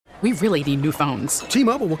We really need new phones.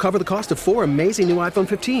 T-Mobile will cover the cost of 4 amazing new iPhone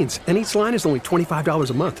 15s, and each line is only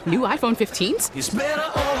 $25 a month. New iPhone 15s? It's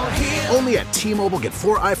better over here. Only at T-Mobile, get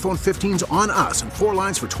 4 iPhone 15s on us and 4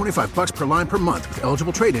 lines for $25 per line per month with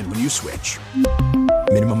eligible trade-in when you switch.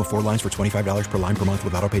 Minimum of 4 lines for $25 per line per month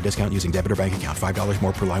with autopay discount using debit or bank account. $5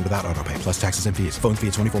 more per line without autopay, plus taxes and fees. Phone fee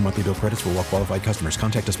at 24 monthly bill credits for well-qualified customers.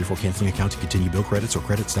 Contact us before canceling account to continue bill credits or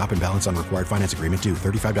credit stop and balance on required finance agreement due.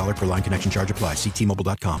 $35 per line connection charge applies. See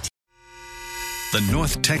T-Mobile.com. The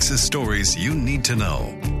North Texas stories you need to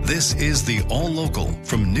know. This is the All Local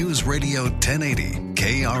from News Radio 1080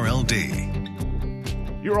 KRLD.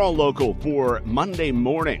 You're All Local for Monday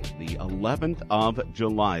morning, the 11th of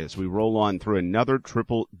July, as we roll on through another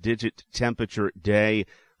triple-digit temperature day.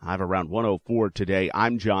 I have around 104 today.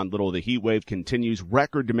 I'm John Little. The heat wave continues.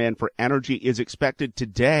 Record demand for energy is expected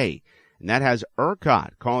today. And that has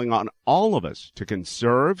ERCOT calling on all of us to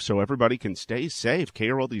conserve so everybody can stay safe.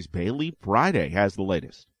 KRLD's Bailey Friday has the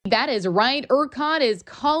latest. That is right. ERCOT is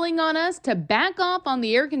calling on us to back off on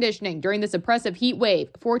the air conditioning during this oppressive heat wave.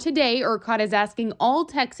 For today, ERCOT is asking all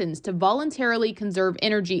Texans to voluntarily conserve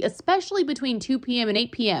energy, especially between 2 p.m. and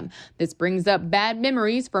 8 p.m. This brings up bad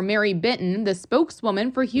memories for Mary Benton, the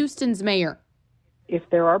spokeswoman for Houston's mayor. If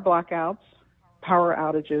there are blackouts, power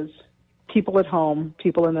outages, people at home,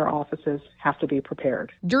 people in their offices have to be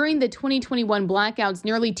prepared. During the 2021 blackouts,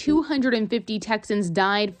 nearly 250 Texans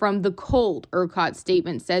died from the cold. ERCOT's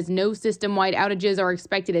statement says no system-wide outages are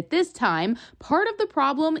expected at this time. Part of the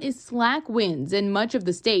problem is slack winds in much of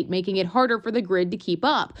the state, making it harder for the grid to keep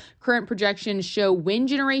up. Current projections show wind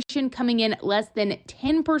generation coming in less than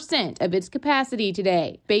 10% of its capacity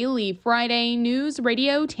today. Bailey Friday, News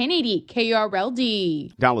Radio 1080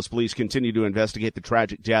 KRLD. Dallas police continue to investigate the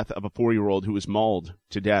tragic death of a 4-year-old who was mauled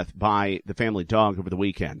to death by the family dog over the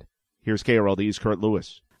weekend. Here's KRLD's Kurt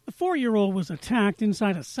Lewis. The 4-year-old was attacked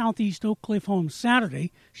inside a Southeast Oak Cliff home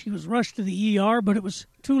Saturday. She was rushed to the ER, but it was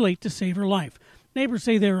too late to save her life. Neighbors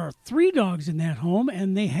say there are 3 dogs in that home,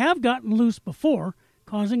 and they have gotten loose before,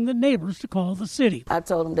 causing the neighbors to call the city. I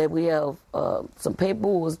told them that we have some pit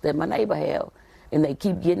bulls that my neighbor have, and they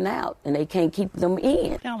keep getting out, and they can't keep them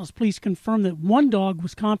in. Dallas police confirmed that 1 dog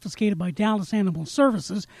was confiscated by Dallas Animal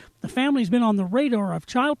Services. The family's been on the radar of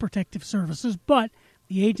Child Protective Services, but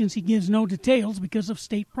the agency gives no details because of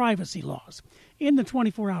state privacy laws. In the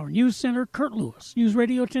 24-hour news center, Kurt Lewis, News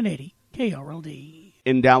Radio 1080, KRLD.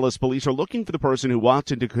 In Dallas, police are looking for the person who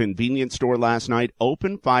walked into a convenience store last night,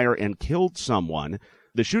 opened fire, and killed someone.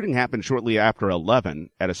 The shooting happened shortly after 11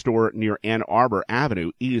 at a store near Ann Arbor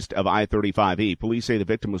Avenue, east of I-35E. Police say the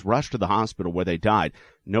victim was rushed to the hospital where they died.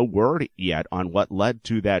 No word yet on what led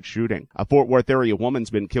to that shooting. A Fort Worth area woman's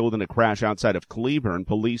been killed in a crash outside of Cleburne.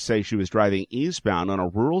 Police say she was driving eastbound on a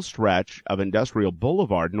rural stretch of Industrial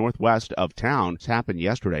Boulevard northwest of town. This happened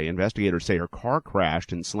yesterday. Investigators say her car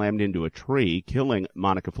crashed and slammed into a tree, killing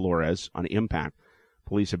Monica Flores on impact.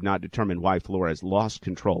 Police have not determined why Flores lost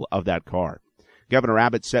control of that car. Governor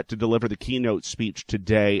Abbott set to deliver the keynote speech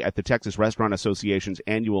today at the Texas Restaurant Association's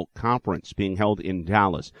annual conference being held in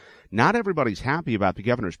Dallas. Not everybody's happy about the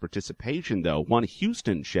governor's participation, though. One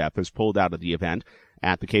Houston chef has pulled out of the event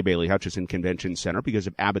at the Kay Bailey Hutchison Convention Center because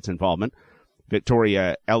of Abbott's involvement.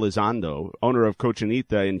 Victoria Elizondo, owner of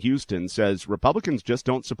Cochinita in Houston, says Republicans just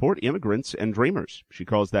don't support immigrants and dreamers. She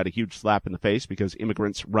calls that a huge slap in the face because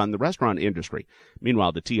immigrants run the restaurant industry.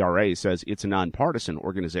 Meanwhile, the TRA says it's a nonpartisan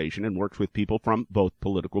organization and works with people from both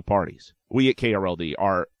political parties. We at KRLD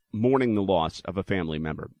are mourning the loss of a family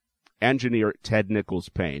member. Engineer Ted Nichols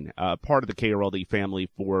Payne, part of the KRLD family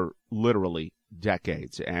for literally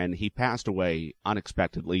decades, and he passed away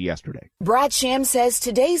unexpectedly yesterday. Brad Sham says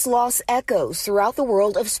today's loss echoes throughout the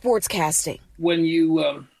world of sportscasting. When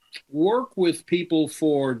you work with people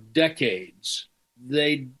for decades,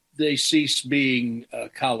 they cease being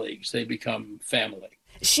colleagues. They become family.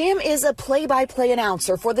 Sham is a play-by-play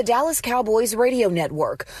announcer for the Dallas Cowboys radio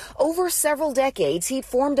network. Over several decades, he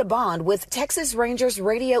formed a bond with Texas Rangers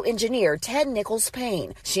radio engineer Ted Nichols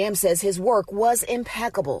Payne. Sham says his work was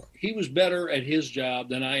impeccable. He was better at his job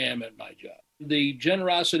than I am at my job. The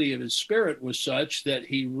generosity of his spirit was such that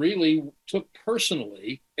he really took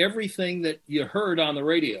personally everything that you heard on the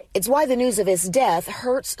radio. It's why the news of his death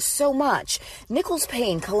hurts so much. Nichols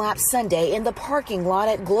Payne collapsed Sunday in the parking lot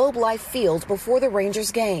at Globe Life Field before the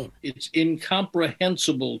Rangers game. It's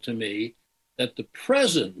incomprehensible to me that the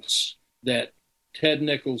presence that Ted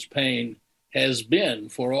Nichols Payne has been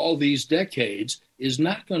for all these decades is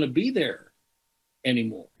not going to be there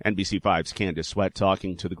anymore. NBC5's Candace Sweat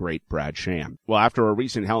talking to the great Brad Sham. Well, after a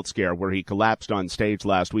recent health scare where he collapsed on stage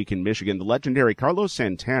last week in Michigan, the legendary Carlos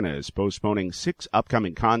Santana is postponing 6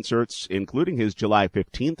 upcoming concerts, including his July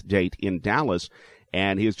 15th date in Dallas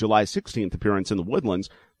and his July 16th appearance in the Woodlands.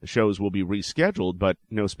 The shows will be rescheduled, but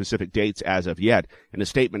no specific dates as of yet. In a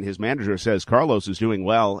statement, his manager says Carlos is doing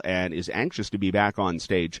well and is anxious to be back on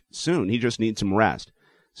stage soon. He just needs some rest.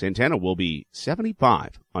 Santana will be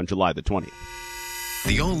 75 on July the 20th.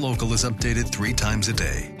 The All Local is updated 3 times a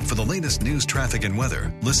day. For the latest news, traffic, and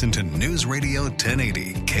weather, listen to News Radio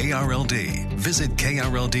 1080 KRLD. Visit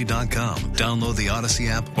KRLD.com, download the Odyssey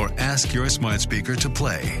app, or ask your smart speaker to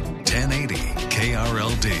play 1080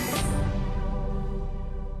 KRLD.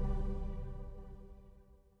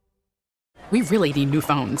 We really need new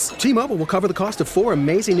phones. T-Mobile will cover the cost of 4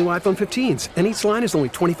 amazing new iPhone 15s, and each line is only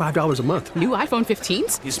 $25 a month. New iPhone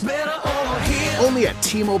 15s? It's better over here. Only at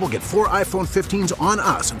T-Mobile, get 4 iPhone 15s on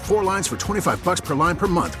us and 4 lines for $25 per line per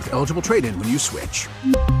month with eligible trade-in when you switch.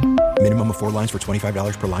 Minimum of 4 lines for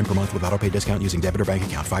 $25 per line per month with autopay discount using debit or bank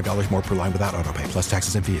account. $5 more per line without autopay, plus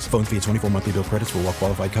taxes and fees. Phone fee at 24 monthly bill credits for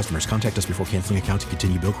well-qualified customers. Contact us before canceling account to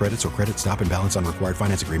continue bill credits or credit stop and balance on required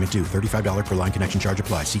finance agreement due. $35 per line connection charge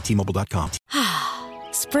applies. See T-Mobile.com.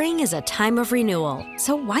 Spring is a time of renewal,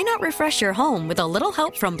 so why not refresh your home with a little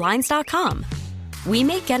help from Blinds.com? We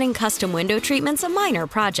make getting custom window treatments a minor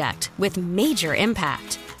project with major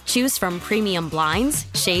impact. Choose from premium blinds,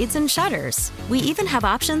 shades, and shutters. We even have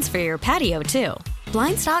options for your patio, too.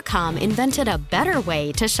 Blinds.com invented a better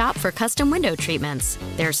way to shop for custom window treatments.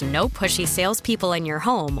 There's no pushy salespeople in your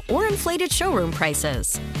home or inflated showroom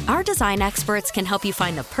prices. Our design experts can help you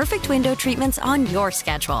find the perfect window treatments on your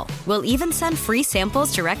schedule. We'll even send free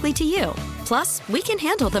samples directly to you. Plus, we can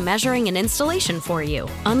handle the measuring and installation for you.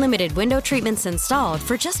 Unlimited window treatments installed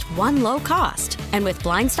for just one low cost. And with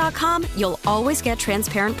Blinds.com, you'll always get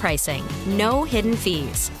transparent pricing. No hidden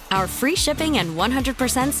fees. Our free shipping and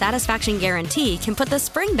 100% satisfaction guarantee can put the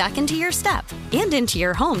spring back into your step and into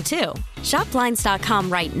your home, too. Shop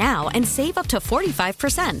Blinds.com right now and save up to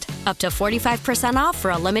 45%. Up to 45% off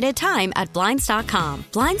for a limited time at Blinds.com.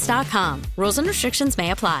 Blinds.com. Rules and restrictions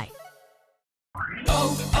may apply.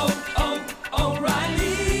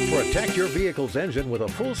 O'Reilly. Protect your vehicle's engine with a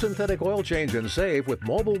full synthetic oil change and save with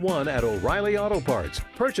Mobil 1 at O'Reilly Auto Parts.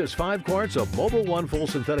 Purchase 5 quarts of Mobil 1 full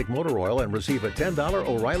synthetic motor oil and receive a $10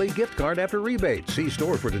 O'Reilly gift card after rebate. See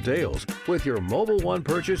store for details. With your Mobil 1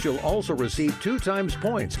 purchase, you'll also receive 2 times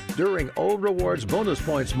points during O Rewards Bonus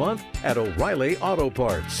Points Month at O'Reilly Auto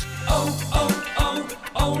Parts.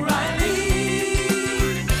 O'Reilly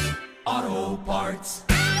Auto Parts.